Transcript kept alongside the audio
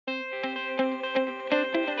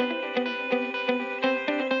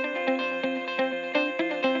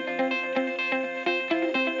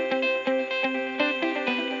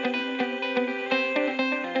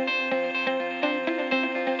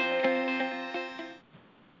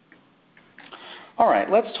All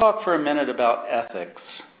right, let's talk for a minute about ethics.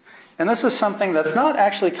 And this is something that's not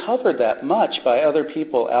actually covered that much by other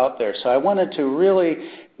people out there, so I wanted to really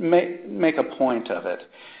make a point of it.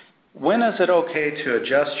 When is it okay to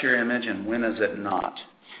adjust your image and when is it not?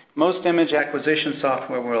 Most image acquisition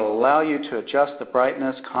software will allow you to adjust the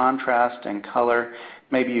brightness, contrast, and color.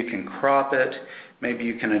 Maybe you can crop it. Maybe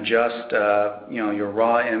you can adjust your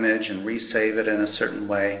raw image and resave it in a certain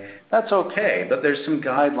way. That's okay, but there's some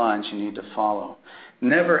guidelines you need to follow.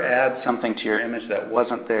 Never add something to your image that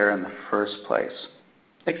wasn't there in the first place,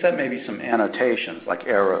 except maybe some annotations like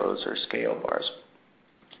arrows or scale bars.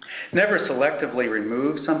 Never selectively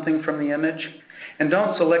remove something from the image, and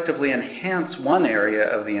don't selectively enhance one area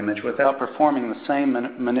of the image without performing the same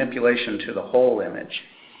manipulation to the whole image.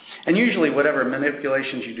 And usually whatever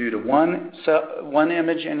manipulations you do to one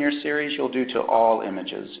image in your series, you'll do to all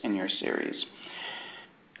images in your series.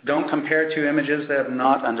 Don't compare two images that have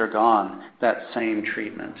not undergone that same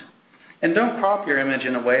treatment. And don't crop your image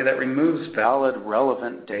in a way that removes valid,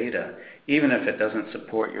 relevant data, even if it doesn't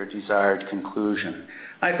support your desired conclusion.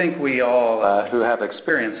 I think we all who have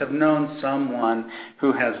experience have known someone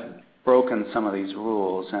who has broken some of these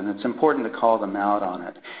rules, and it's important to call them out on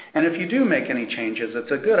it. And if you do make any changes,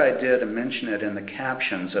 it's a good idea to mention it in the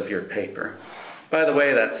captions of your paper. By the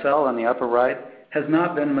way, that cell on the upper right has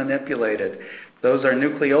not been manipulated. Those are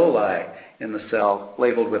nucleoli in the cell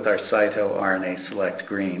labeled with our cytoRNA select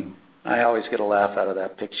green. I always get a laugh out of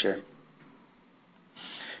that picture.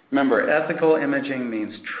 Remember, ethical imaging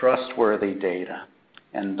means trustworthy data,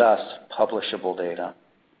 and thus publishable data.